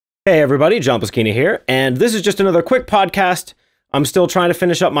Hey everybody, Ploskina here, and this is just another quick podcast. I'm still trying to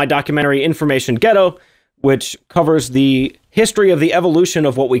finish up my documentary Information Ghetto, which covers the history of the evolution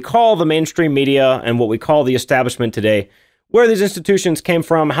of what we call the mainstream media and what we call the establishment today, where these institutions came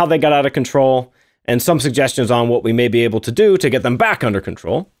from, how they got out of control, and some suggestions on what we may be able to do to get them back under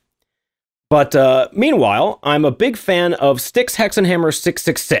control. But meanwhile, I'm a big fan of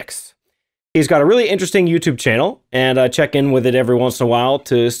Styxhexenhammer666. He's got a really interesting YouTube channel, and I check in with it every once in a while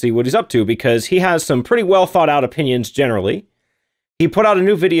to see what he's up to, because he has some pretty well thought out opinions generally. He put out a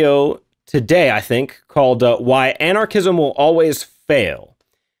new video today, I think, called Why Anarchism Will Always Fail.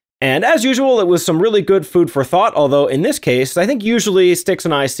 And as usual, it was some really good food for thought, although in this case, I think usually Styx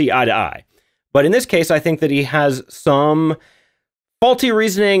and I see eye to eye. But in this case, I think that he has some faulty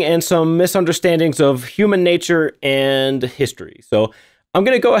reasoning and some misunderstandings of human nature and history. So I'm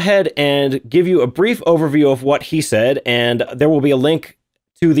going to go ahead and give you a brief overview of what he said, and there will be a link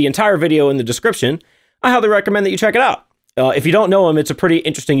to the entire video in the description. I highly recommend that you check it out. If you don't know him, it's a pretty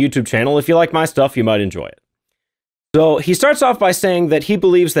interesting YouTube channel. If you like my stuff, you might enjoy it. So he starts off by saying that he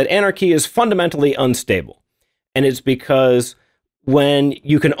believes that anarchy is fundamentally unstable. And it's because when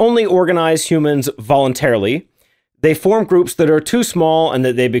you can only organize humans voluntarily, they form groups that are too small and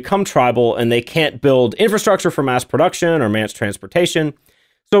that they become tribal and they can't build infrastructure for mass production or mass transportation.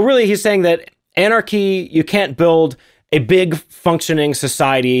 So really, he's saying that anarchy, you can't build a big functioning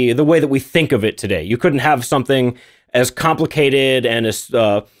society the way that we think of it today. You couldn't have something as complicated and as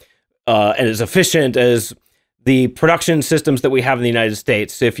efficient as the production systems that we have in the United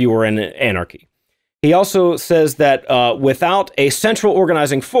States if you were in anarchy. He also says that without a central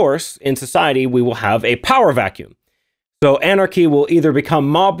organizing force in society, we will have a power vacuum. So anarchy will either become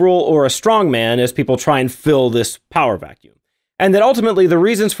mob rule or a strongman as people try and fill this power vacuum. And that ultimately the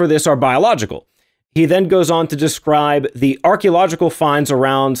reasons for this are biological. He then goes on to describe the archaeological finds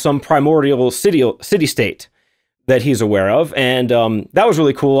around some primordial city-state that he's aware of. And that was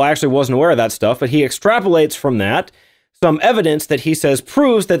really cool. I actually wasn't aware of that stuff, but he extrapolates from that some evidence that he says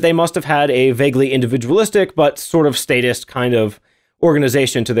proves that they must have had a vaguely individualistic but sort of statist kind of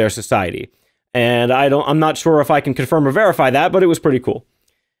organization to their society. And I'm not sure if I can confirm or verify that, but it was pretty cool.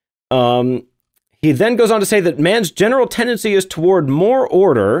 He then goes on to say that man's general tendency is toward more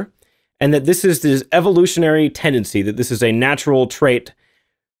order, and that this is his evolutionary tendency, that this is a natural trait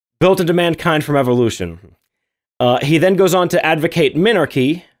built into mankind from evolution. He then goes on to advocate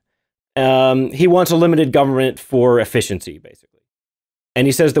minarchy. He wants a limited government for efficiency, basically. And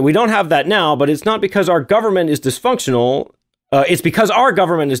he says that we don't have that now, but it's not because our government is dysfunctional. It's because our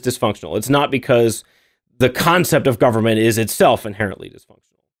government is dysfunctional. It's not because the concept of government is itself inherently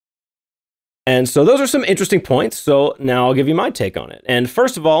dysfunctional. And so those are some interesting points. So now I'll give you my take on it. And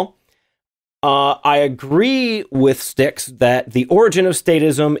first of all, I agree with Styx that the origin of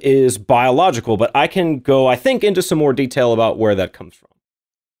statism is biological, but I can go, I think, into some more detail about where that comes from.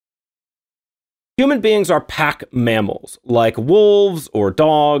 Human beings are pack mammals, like wolves or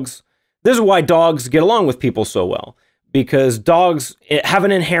dogs. This is why dogs get along with people so well. Because dogs have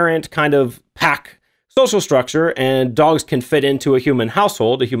an inherent kind of pack social structure, and dogs can fit into a human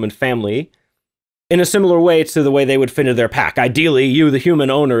household, a human family, in a similar way to the way they would fit into their pack. Ideally, you, the human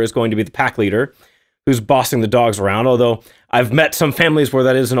owner, is going to be the pack leader who's bossing the dogs around, although I've met some families where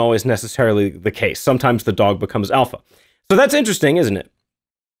that isn't always necessarily the case. Sometimes the dog becomes alpha. So that's interesting, isn't it?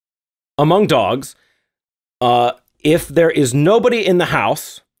 Among dogs, if there is nobody in the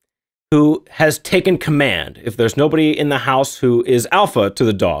house who has taken command, if there's nobody in the house who is alpha to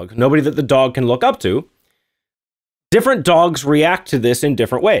the dog, nobody that the dog can look up to, different dogs react to this in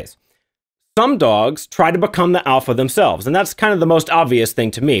different ways. Some dogs try to become the alpha themselves, and that's kind of the most obvious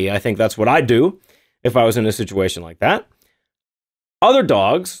thing to me. I think that's what I'd do if I was in a situation like that. Other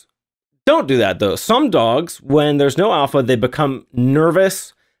dogs don't do that, though. Some dogs, when there's no alpha, they become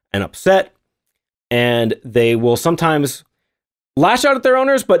nervous and upset, and they will sometimes lash out at their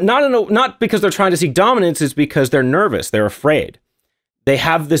owners, but not because they're trying to seek dominance. It's because they're nervous. They're afraid. They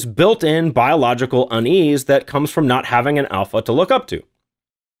have this built-in biological unease that comes from not having an alpha to look up to.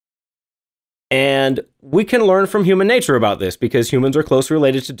 And we can learn from human nature about this because humans are closely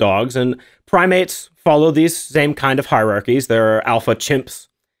related to dogs, and primates follow these same kind of hierarchies. There are alpha chimps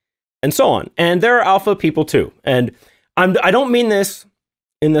and so on. And there are alpha people too. And I don't mean this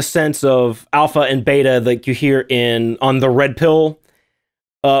in the sense of alpha and beta like you hear on the Red Pill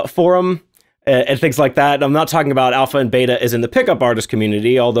forum and things like that. I'm not talking about alpha and beta as in the pickup artist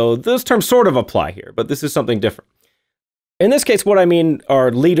community, although those terms sort of apply here, but this is something different. In this case, what I mean are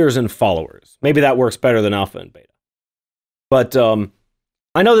leaders and followers. Maybe that works better than alpha and beta. But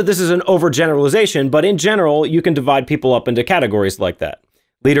I know that this is an overgeneralization, but in general, you can divide people up into categories like that.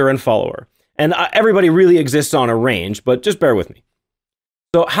 leader and follower. And everybody really exists on a range, but just bear with me.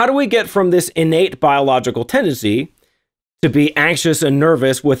 So how do we get from this innate biological tendency to be anxious and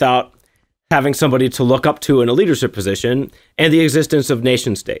nervous without having somebody to look up to in a leadership position and the existence of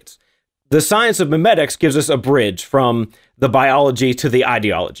nation states? The science of mimetics gives us a bridge from the biology to the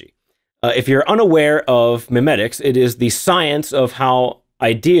ideology. If you're unaware of mimetics, it is the science of how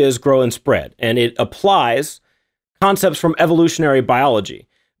ideas grow and spread, and it applies concepts from evolutionary biology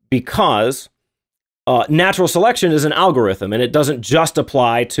because natural selection is an algorithm, and it doesn't just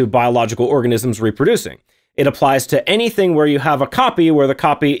apply to biological organisms reproducing. It applies to anything where you have a copy where the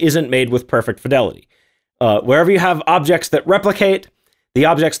copy isn't made with perfect fidelity. Wherever you have objects that replicate, the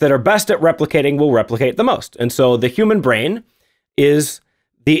objects that are best at replicating will replicate the most. And so the human brain is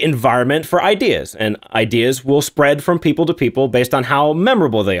the environment for ideas, and ideas will spread from people to people based on how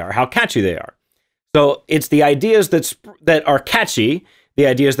memorable they are, how catchy they are. So it's the ideas that are catchy, the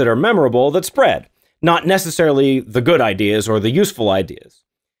ideas that are memorable that spread, not necessarily the good ideas or the useful ideas.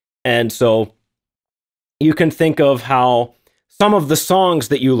 And so you can think of how some of the songs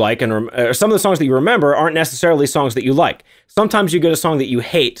that you like or some of the songs that you remember aren't necessarily songs that you like. Sometimes you get a song that you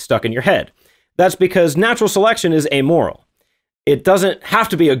hate stuck in your head. That's because natural selection is amoral. It doesn't have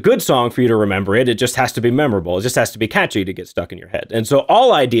to be a good song for you to remember it. It just has to be memorable. It just has to be catchy to get stuck in your head. And so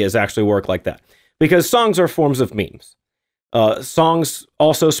all ideas actually work like that because songs are forms of memes. Songs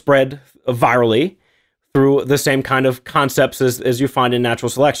also spread virally through the same kind of concepts as you find in natural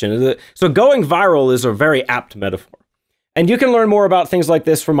selection. So going viral is a very apt metaphor. And you can learn more about things like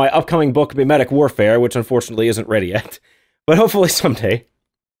this from my upcoming book, Mimetic Warfare, which unfortunately isn't ready yet, but hopefully someday.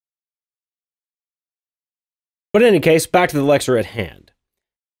 But in any case, back to the lecture at hand.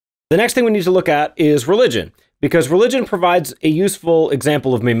 The next thing we need to look at is religion, because religion provides a useful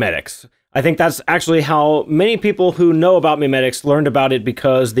example of mimetics. I think that's actually how many people who know about mimetics learned about it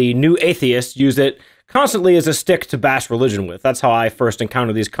because the new atheists use it constantly as a stick to bash religion with. That's how I first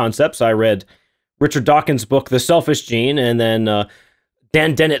encountered these concepts. I read Richard Dawkins' book, The Selfish Gene, and then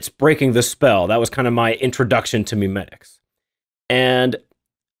Dan Dennett's Breaking the Spell. That was kind of my introduction to mimetics. And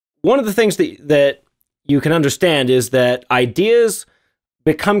one of the things that you can understand is that ideas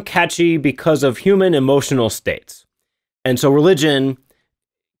become catchy because of human emotional states. And so religion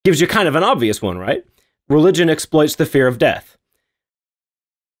gives you kind of an obvious one, right? Religion exploits the fear of death.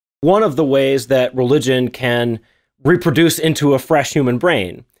 One of the ways that religion can reproduce into a fresh human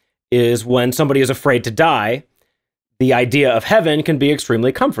brain is when somebody is afraid to die, the idea of heaven can be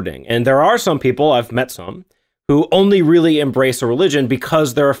extremely comforting. And there are some people, I've met some, who only really embrace a religion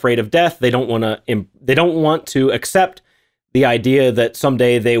because they're afraid of death. They don't want to accept the idea that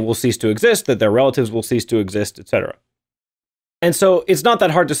someday they will cease to exist, that their relatives will cease to exist, etc. And so it's not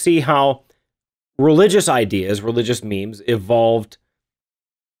that hard to see how religious ideas, religious memes, evolved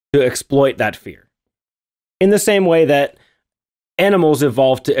to exploit that fear. In the same way that animals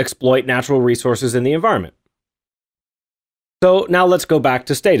evolved to exploit natural resources in the environment. So now let's go back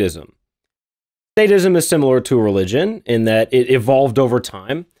to statism. Statism is similar to religion in that it evolved over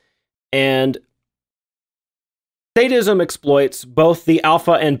time, and statism exploits both the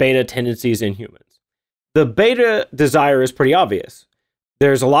alpha and beta tendencies in humans. The beta desire is pretty obvious.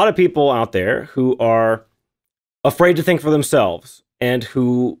 There's a lot of people out there who are afraid to think for themselves and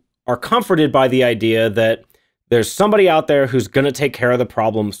who are comforted by the idea that there's somebody out there who's going to take care of the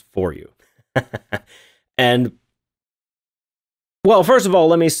problems for you. And, well, first of all,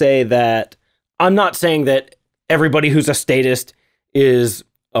 let me say that I'm not saying that everybody who's a statist is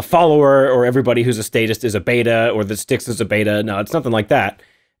a follower or everybody who's a statist is a beta or that Styx is a beta. No, it's nothing like that.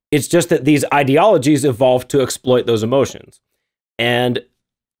 It's just that these ideologies evolved to exploit those emotions. And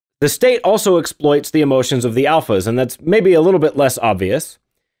the state also exploits the emotions of the alphas, and that's maybe a little bit less obvious,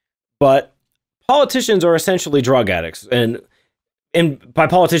 but politicians are essentially drug addicts, and by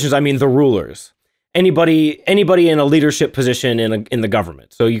politicians, I mean the rulers. Anybody in a leadership position in the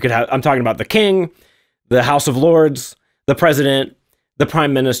government. So you could have, I'm talking about the king, the House of Lords, the president, the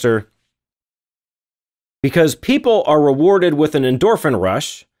prime minister. Because people are rewarded with an endorphin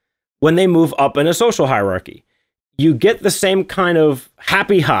rush when they move up in a social hierarchy. You get the same kind of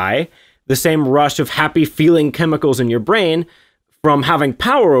happy high, the same rush of happy feeling chemicals in your brain from having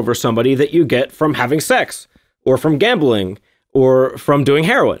power over somebody that you get from having sex or from gambling or from doing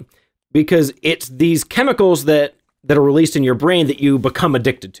heroin. Because it's these chemicals that are released in your brain that you become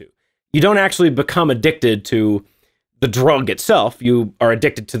addicted to. You don't actually become addicted to the drug itself. You are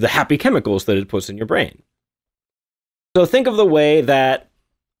addicted to the happy chemicals that it puts in your brain. So think of the way that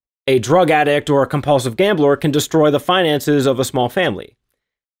a drug addict or a compulsive gambler can destroy the finances of a small family.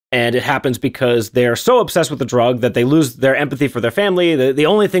 And it happens because they're so obsessed with the drug that they lose their empathy for their family. The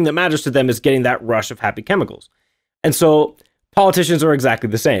only thing that matters to them is getting that rush of happy chemicals. And so politicians are exactly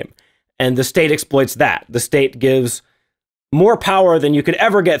the same. And the state exploits that. The state gives more power than you could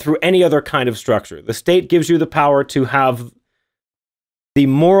ever get through any other kind of structure. The state gives you the power to have the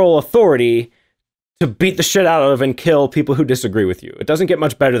moral authority to beat the shit out of and kill people who disagree with you. It doesn't get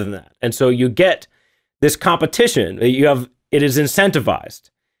much better than that. And so you get this competition. It is incentivized.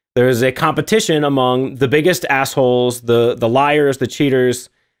 There is a competition among the biggest assholes, the liars, the cheaters,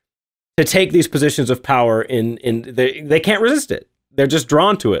 to take these positions of power. They can't resist it. They're just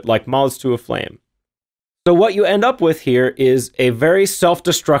drawn to it like moths to a flame. So what you end up with here is a very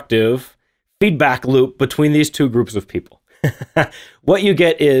self-destructive feedback loop between these two groups of people. What you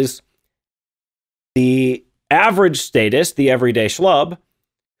get is the average statist, the everyday schlub,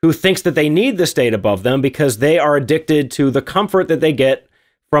 who thinks that they need the state above them because they are addicted to the comfort that they get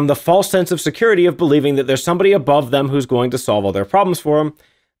from the false sense of security of believing that there's somebody above them who's going to solve all their problems for them.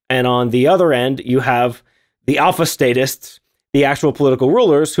 And on the other end, you have the alpha statists, the actual political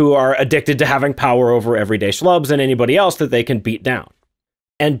rulers, who are addicted to having power over everyday schlubs and anybody else that they can beat down.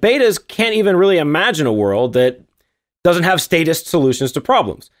 And betas can't even really imagine a world that doesn't have statist solutions to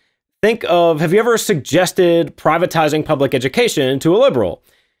problems. Have you ever suggested privatizing public education to a liberal?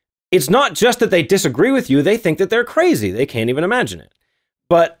 It's not just that they disagree with you, they think that they're crazy. They can't even imagine it.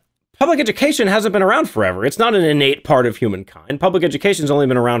 But public education hasn't been around forever. It's not an innate part of humankind. Public education's only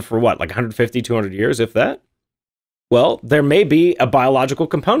been around for what, like 150, 200 years, if that? Well, there may be a biological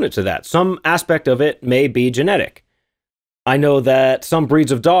component to that. Some aspect of it may be genetic. I know that some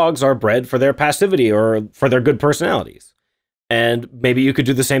breeds of dogs are bred for their passivity or for their good personalities. And maybe you could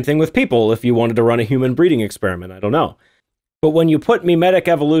do the same thing with people if you wanted to run a human breeding experiment. I don't know. But when you put mimetic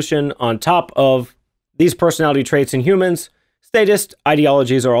evolution on top of these personality traits in humans, statist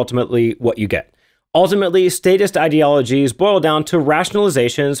ideologies are ultimately what you get. Ultimately, statist ideologies boil down to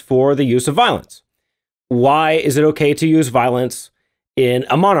rationalizations for the use of violence. Why is it okay to use violence in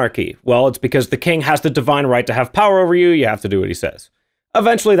a monarchy? Well, it's because the king has the divine right to have power over you. You have to do what he says.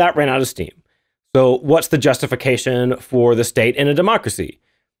 Eventually, that ran out of steam. So what's the justification for the state in a democracy?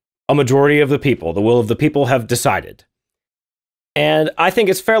 A majority of the people, the will of the people, have decided. And I think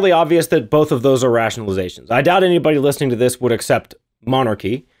it's fairly obvious that both of those are rationalizations. I doubt anybody listening to this would accept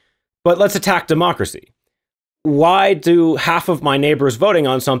monarchy, but let's attack democracy. Why do half of my neighbors voting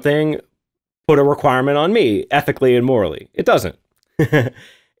on something put a requirement on me, ethically and morally? It doesn't.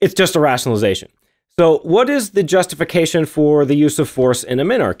 It's just a rationalization. So what is the justification for the use of force in a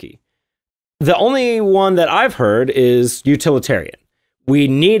minarchy? The only one that I've heard is utilitarian. We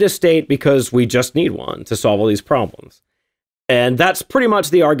need a state because we just need one to solve all these problems. And that's pretty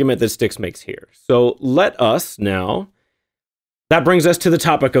much the argument that Styx makes here. So let us now, that brings us to the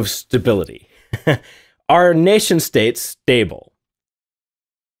topic of stability. Are nation states stable?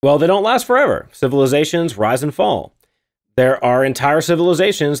 Well, they don't last forever. Civilizations rise and fall. There are entire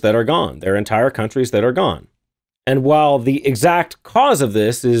civilizations that are gone. There are entire countries that are gone. And while the exact cause of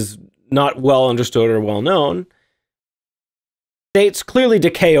this is not well understood or well known, states clearly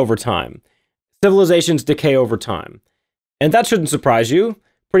decay over time. Civilizations decay over time. And that shouldn't surprise you.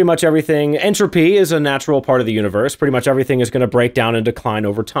 Pretty much everything, entropy is a natural part of the universe. Pretty much everything is going to break down and decline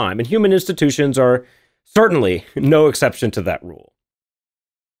over time. And human institutions are certainly no exception to that rule.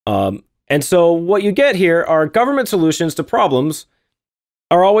 And so what you get here are government solutions to problems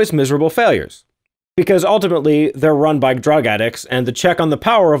are always miserable failures. Because ultimately, they're run by drug addicts, and the check on the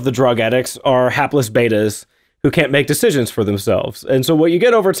power of the drug addicts are hapless betas who can't make decisions for themselves. And so what you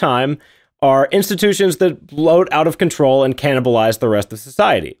get over time are institutions that bloat out of control and cannibalize the rest of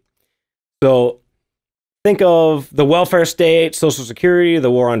society. So think of the welfare state, Social Security, the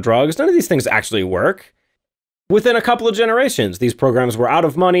war on drugs. None of these things actually work. Within a couple of generations, these programs were out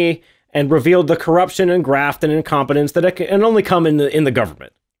of money and revealed the corruption and graft and incompetence that can only come in the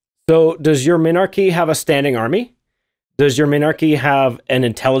government. So does your minarchy have a standing army? Does your minarchy have an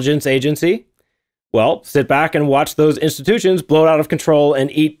intelligence agency? Well, sit back and watch those institutions blow out of control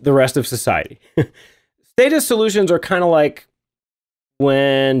and eat the rest of society. Statist solutions are kind of like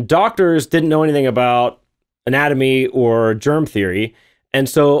when doctors didn't know anything about anatomy or germ theory, and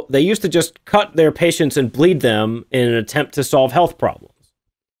so they used to just cut their patients and bleed them in an attempt to solve health problems.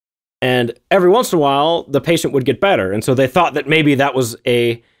 And every once in a while, the patient would get better, and so they thought that maybe that was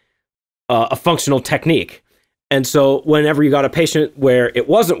a functional technique. And so whenever you got a patient where it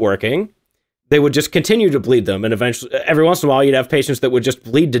wasn't working, they would just continue to bleed them. And eventually, every once in a while, you'd have patients that would just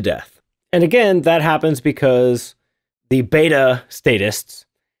bleed to death. And again, that happens because the beta statists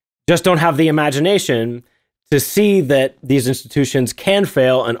just don't have the imagination to see that these institutions can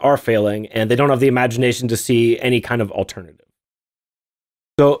fail and are failing, and they don't have the imagination to see any kind of alternative.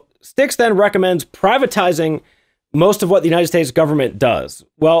 So Styx then recommends privatizing most of what the United States government does.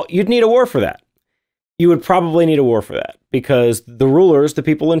 Well, you'd need a war for that. You would probably need a war for that, because the rulers, the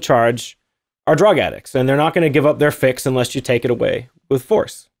people in charge, are drug addicts, and they're not going to give up their fix unless you take it away with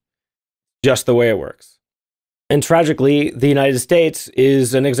force. Just the way it works. And tragically, the United States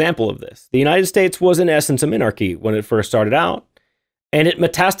is an example of this. The United States was in essence a minarchy when it first started out, and it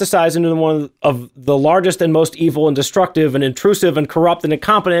metastasized into one of the largest and most evil and destructive and intrusive and corrupt and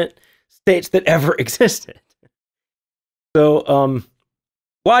incompetent states that ever existed. So,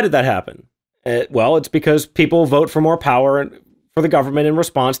 why did that happen? Well, it's because people vote for more power for the government in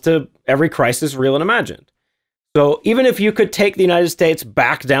response to every crisis, real and imagined. So even if you could take the United States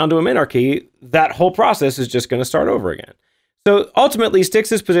back down to a minarchy, that whole process is just going to start over again. So ultimately,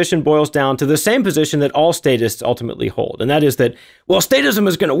 Styx's position boils down to the same position that all statists ultimately hold, and that is that, well, statism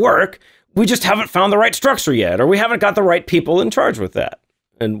is going to work, we just haven't found the right structure yet, or we haven't got the right people in charge with that.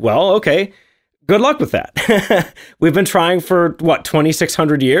 And well, okay, good luck with that. We've been trying for, what,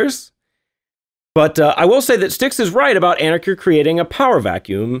 2,600 years? But I will say that Styx is right about anarchy creating a power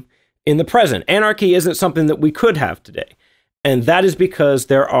vacuum in the present. Anarchy isn't something that we could have today. And that is because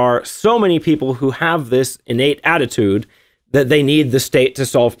there are so many people who have this innate attitude that they need the state to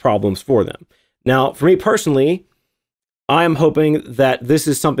solve problems for them. Now, for me personally, I am hoping that this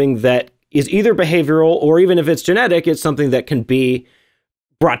is something that is either behavioral, or even if it's genetic, it's something that can be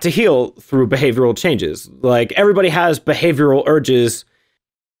brought to heel through behavioral changes. Like, everybody has behavioral urges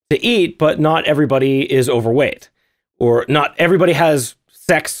to eat, but not everybody is overweight. Or not everybody has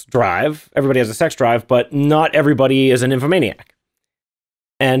sex drive. Everybody has a sex drive, but not everybody is an nymphomaniac.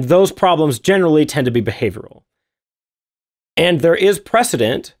 And those problems generally tend to be behavioral. And there is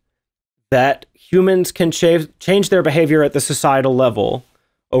precedent that humans can change their behavior at the societal level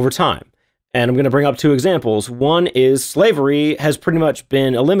over time. And I'm going to bring up two examples. One is slavery has pretty much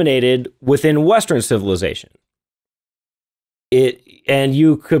been eliminated within Western civilization. And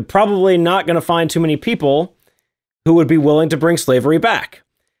you could probably not going to find too many people who would be willing to bring slavery back.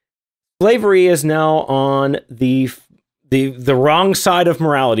 Slavery is now on the wrong side of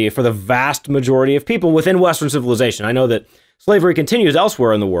morality for the vast majority of people within Western civilization. I know that slavery continues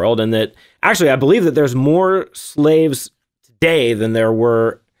elsewhere in the world, and that actually I believe that there's more slaves today than there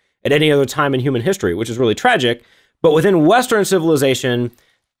were at any other time in human history, which is really tragic. But within Western civilization,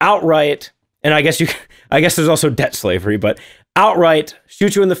 outright, and I guess there's also debt slavery, but outright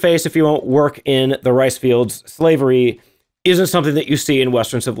shoot you in the face if you won't work in the rice fields, slavery isn't something that you see in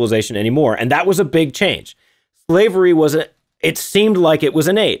Western civilization anymore. And that was a big change. Slavery it seemed like it was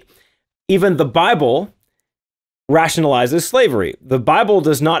innate. Even the Bible rationalizes slavery. The Bible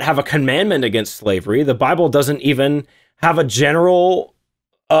does not have a commandment against slavery. The Bible doesn't even have a general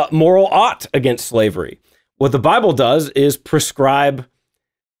moral ought against slavery. What the Bible does is prescribe.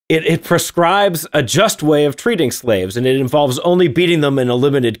 It prescribes a just way of treating slaves, and it involves only beating them in a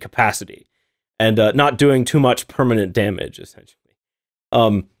limited capacity and not doing too much permanent damage, essentially.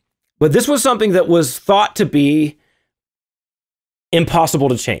 But this was something that was thought to be impossible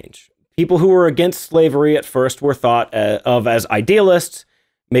to change. People who were against slavery at first were thought of as idealists,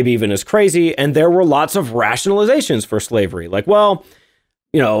 maybe even as crazy, and there were lots of rationalizations for slavery. Like, well,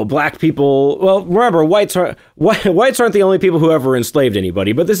 you know, black people, well, remember, whites aren't the only people who ever enslaved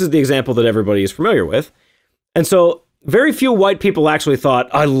anybody, but this is the example that everybody is familiar with. And so very few white people actually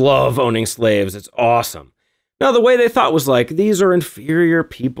thought, I love owning slaves, it's awesome. No, the way they thought was like, these are inferior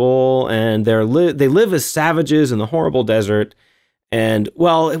people, and they live as savages in the horrible desert, and,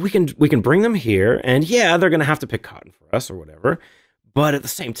 well, we can bring them here, and yeah, they're going to have to pick cotton for us or whatever, but at the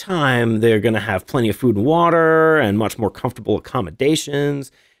same time, they're going to have plenty of food and water and much more comfortable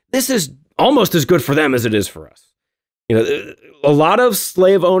accommodations. This is almost as good for them as it is for us. You know, a lot of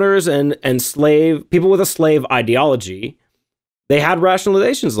slave owners and people with a slave ideology, they had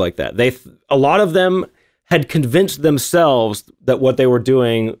rationalizations like that. A lot of them had convinced themselves that what they were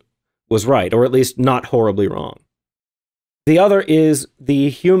doing was right, or at least not horribly wrong. The other is the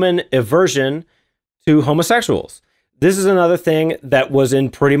human aversion to homosexuals. This is another thing that was in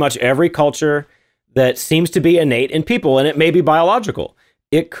pretty much every culture that seems to be innate in people, and it may be biological.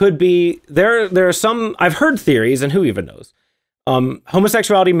 It could be, there are some, I've heard theories, and who even knows.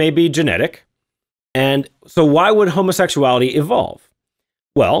 Homosexuality may be genetic, and so why would homosexuality evolve?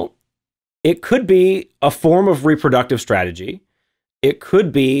 Well, it could be a form of reproductive strategy. It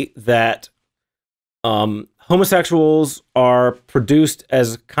could be that homosexuals are produced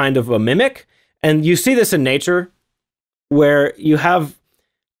as kind of a mimic, and you see this in nature, where you have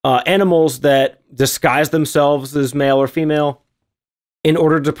animals that disguise themselves as male or female in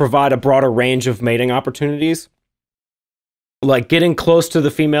order to provide a broader range of mating opportunities. Like getting close to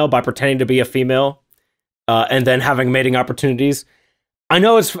the female by pretending to be a female, and then having mating opportunities. I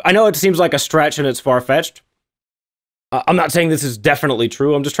know it seems like a stretch and it's far-fetched. I'm not saying this is definitely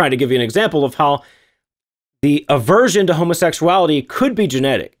true. I'm just trying to give you an example of how the aversion to homosexuality could be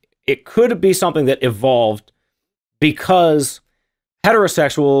genetic. It could be something that evolved because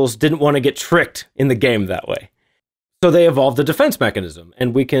heterosexuals didn't want to get tricked in the game that way. So they evolved a defense mechanism.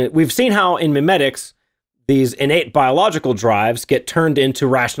 And we've seen how in mimetics, these innate biological drives get turned into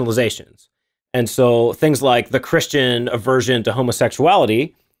rationalizations. And so things like the Christian aversion to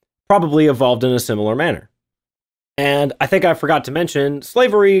homosexuality probably evolved in a similar manner. And I think I forgot to mention,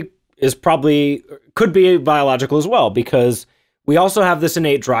 slavery could be biological as well, because we also have this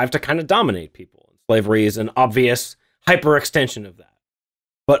innate drive to kind of dominate people. Slavery is an obvious hyperextension of that.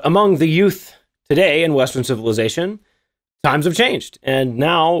 But among the youth today in Western civilization, times have changed. And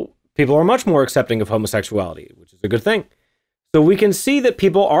now people are much more accepting of homosexuality, which is a good thing. So we can see that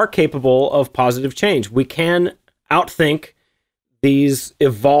people are capable of positive change. We can outthink these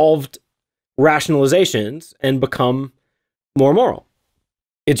evolved rationalizations and become more moral.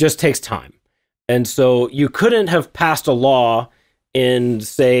 It just takes time. And so you couldn't have passed a law in,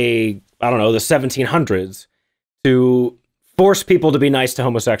 say, I don't know, the 1700s to force people to be nice to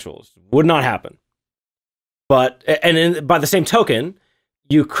homosexuals. Would not happen. But, by the same token,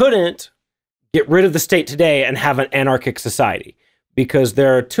 you couldn't get rid of the state today and have an anarchic society, because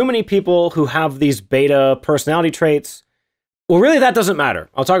there are too many people who have these beta personality traits. Well, really, that doesn't matter.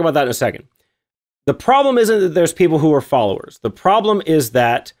 I'll talk about that in a second. The problem isn't that there's people who are followers. The problem is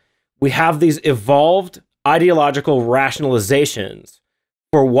that we have these evolved ideological rationalizations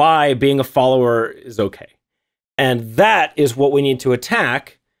for why being a follower is okay. And that is what we need to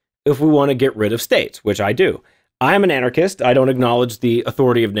attack if we want to get rid of states, which I do. I am an anarchist. I don't acknowledge the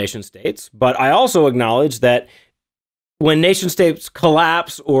authority of nation states, but I also acknowledge that when nation states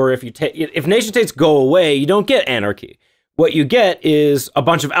collapse, or if nation states go away, you don't get anarchy. What you get is a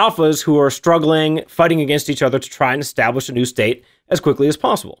bunch of alphas who are struggling, fighting against each other to try and establish a new state as quickly as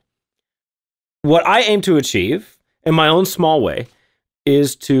possible. What I aim to achieve, in my own small way,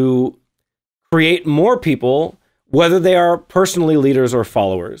 is to create more people, whether they are personally leaders or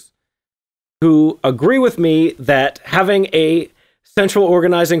followers, who agree with me that having a central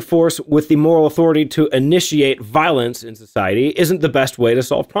organizing force with the moral authority to initiate violence in society isn't the best way to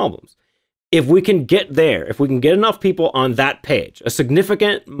solve problems. If we can get there, if we can get enough people on that page, a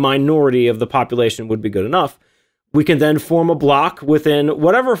significant minority of the population would be good enough, we can then form a block within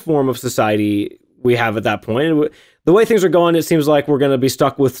whatever form of society we have at that point. The way things are going, it seems like we're going to be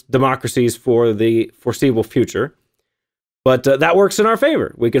stuck with democracies for the foreseeable future. But that works in our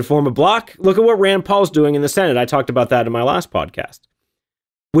favor. We can form a block. Look at what Rand Paul's doing in the Senate. I talked about that in my last podcast.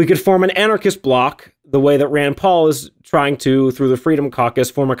 We could form an anarchist block the way that Rand Paul is trying to, through the Freedom Caucus,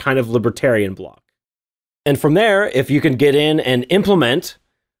 form a kind of libertarian block. And from there, if you can get in and implement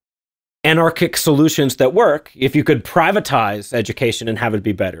anarchic solutions that work, if you could privatize education and have it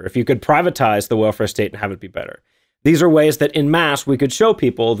be better, if you could privatize the welfare state and have it be better, these are ways that en masse we could show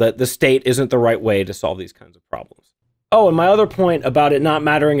people that the state isn't the right way to solve these kinds of problems. Oh, and my other point about it not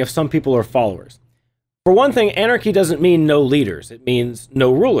mattering if some people are followers. For one thing, anarchy doesn't mean no leaders. It means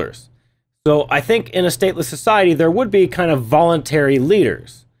no rulers. So I think in a stateless society, there would be kind of voluntary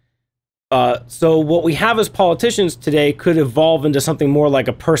leaders. So what we have as politicians today could evolve into something more like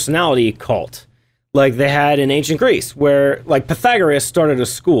a personality cult, like they had in ancient Greece, where like Pythagoras started a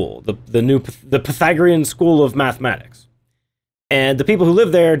school, the Pythagorean school of mathematics. And the people who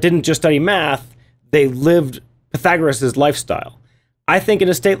lived there didn't just study math, they lived Pythagoras' lifestyle. I think in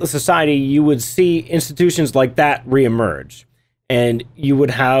a stateless society, you would see institutions like that reemerge. And you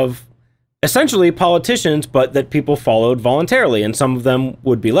would have essentially politicians, but that people followed voluntarily. And some of them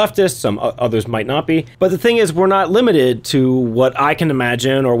would be leftists, some others might not be. But the thing is, we're not limited to what I can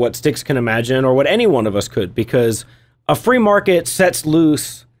imagine or what Styx can imagine or what any one of us could, because a free market sets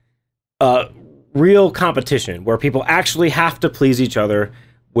loose real competition where people actually have to please each other,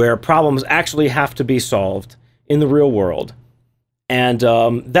 where problems actually have to be solved in the real world. And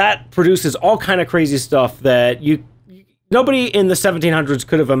that produces all kind of crazy stuff that nobody in the 1700s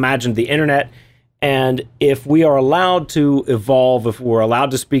could have imagined the internet. And if we are allowed to evolve, if we're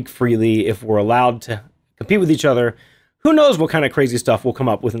allowed to speak freely, if we're allowed to compete with each other, who knows what kind of crazy stuff will come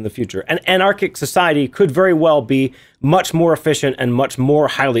up with in the future. An anarchic society could very well be much more efficient and much more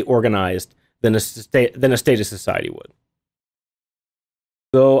highly organized than a status society would.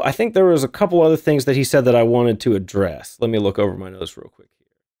 So I think there was a couple other things that he said that I wanted to address. Let me look over my notes real quick.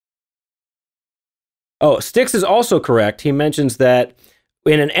 Oh, Styx is also correct. He mentions that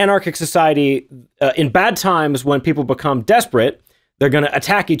in an anarchic society, in bad times when people become desperate, they're going to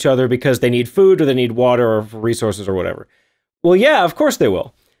attack each other because they need food or they need water or resources or whatever. Well, yeah, of course they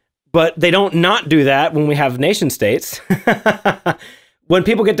will. But they don't not do that when we have nation states. When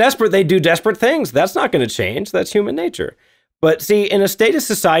people get desperate, they do desperate things. That's not going to change. That's human nature. But see, in a statist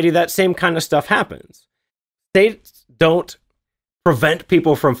society, that same kind of stuff happens. States don't prevent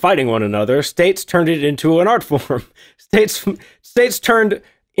people from fighting one another. States turned it into an art form. States turned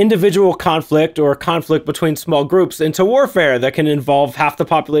individual conflict or conflict between small groups into warfare that can involve half the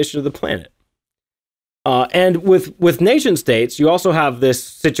population of the planet. And with nation states, you also have this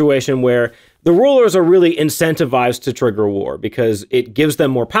situation where the rulers are really incentivized to trigger war because it gives them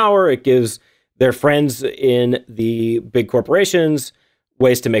more power. It gives their friends in the big corporations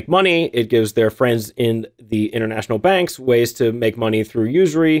ways to make money. It gives their friends in the international banks ways to make money through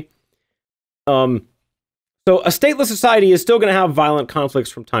usury. So a stateless society is still going to have violent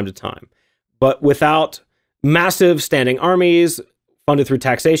conflicts from time to time, but without massive standing armies funded through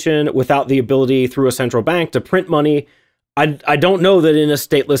taxation, without the ability through a central bank to print money, I don't know that in a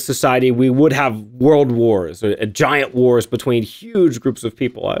stateless society we would have world wars, or giant wars between huge groups of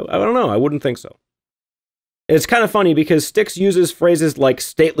people. I don't know. I wouldn't think so. It's kind of funny because Styx uses phrases like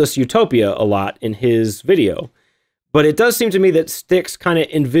stateless utopia a lot in his video, but it does seem to me that Styx kind of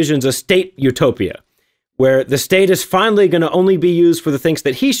envisions a state utopia, where the state is finally going to only be used for the things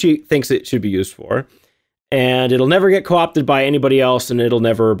that he thinks it should be used for, and it'll never get co-opted by anybody else, and it'll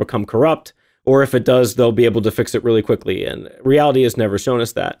never become corrupt. Or if it does, they'll be able to fix it really quickly. And reality has never shown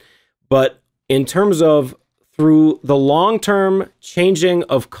us that. But in terms of through the long-term changing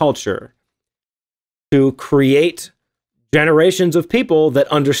of culture to create generations of people that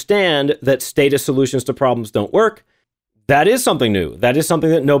understand that statist solutions to problems don't work, that is something new. That is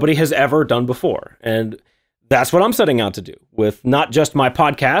something that nobody has ever done before. And that's what I'm setting out to do with not just my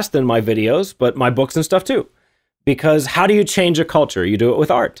podcast and my videos, but my books and stuff too. Because how do you change a culture? You do it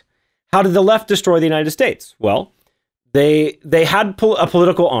with art. How did the left destroy the United States? Well, they had a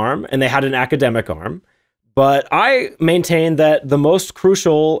political arm and they had an academic arm, but I maintain that the most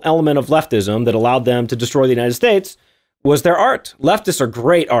crucial element of leftism that allowed them to destroy the United States was their art. Leftists are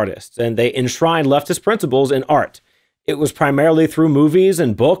great artists, and they enshrine leftist principles in art. It was primarily through movies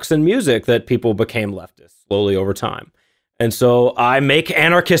and books and music that people became leftists slowly over time. And so I make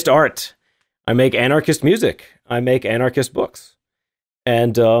anarchist art. I make anarchist music. I make anarchist books.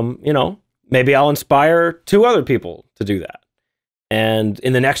 And, you know, maybe I'll inspire 2 other people to do that. And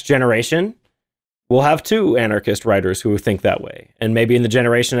in the next generation, we'll have 2 anarchist writers who think that way. And maybe in the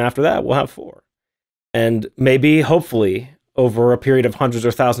generation after that, we'll have 4. And maybe, hopefully, over a period of hundreds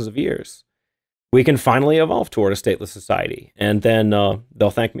or thousands of years, we can finally evolve toward a stateless society. And then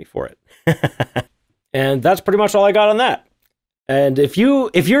they'll thank me for it. And that's pretty much all I got on that. And if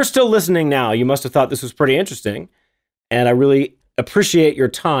you're still listening now, you must have thought this was pretty interesting. And I really appreciate your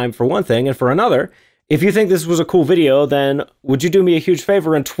time for one thing, and for another, if you think this was a cool video, then would you do me a huge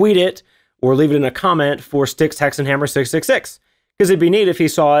favor and tweet it or leave it in a comment for Styxhexenhammer666? Because it'd be neat if he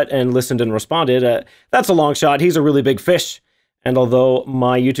saw it and listened and responded. That's a long shot. He's a really big fish, and although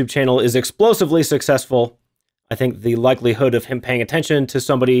my YouTube channel is explosively successful, I think the likelihood of him paying attention to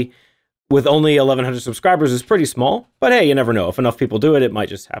somebody with only 1,100 subscribers is pretty small. But hey, you never know. If enough people do it, it might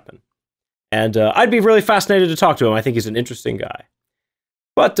just happen. And I'd be really fascinated to talk to him. I think he's an interesting guy.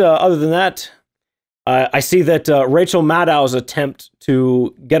 But other than that, I see that Rachel Maddow's attempt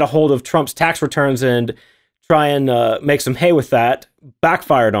to get a hold of Trump's tax returns and try and make some hay with that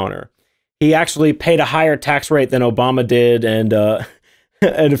backfired on her. He actually paid a higher tax rate than Obama did, and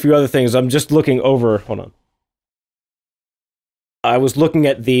and a few other things. I'm just looking over. Hold on. I was looking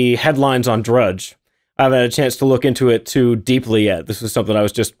at the headlines on Drudge. I haven't had a chance to look into it too deeply yet. This is something I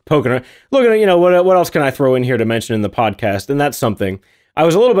was just poking around, looking at, you know, what else can I throw in here to mention in the podcast? And that's something. I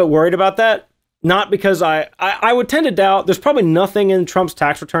was a little bit worried about that, not because I would tend to doubt, there's probably nothing in Trump's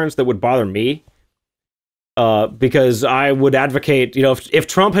tax returns that would bother me, because I would advocate, you know, if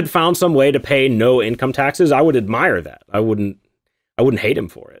Trump had found some way to pay no income taxes, I would admire that. I wouldn't hate him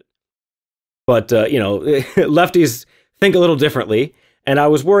for it. But, you know, lefties think a little differently. And I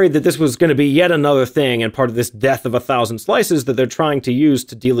was worried that this was going to be yet another thing and part of this death of 1,000 slices that they're trying to use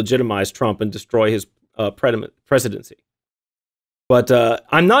to delegitimize Trump and destroy his presidency. But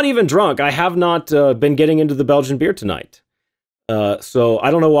I'm not even drunk. I have not been getting into the Belgian beer tonight. So I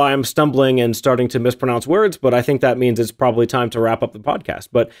don't know why I'm stumbling and starting to mispronounce words, but I think that means it's probably time to wrap up the podcast.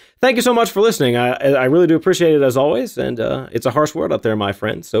 But thank you so much for listening. I really do appreciate it as always. And it's a harsh world out there, my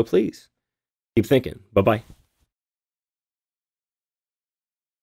friends. So please keep thinking. Bye-bye.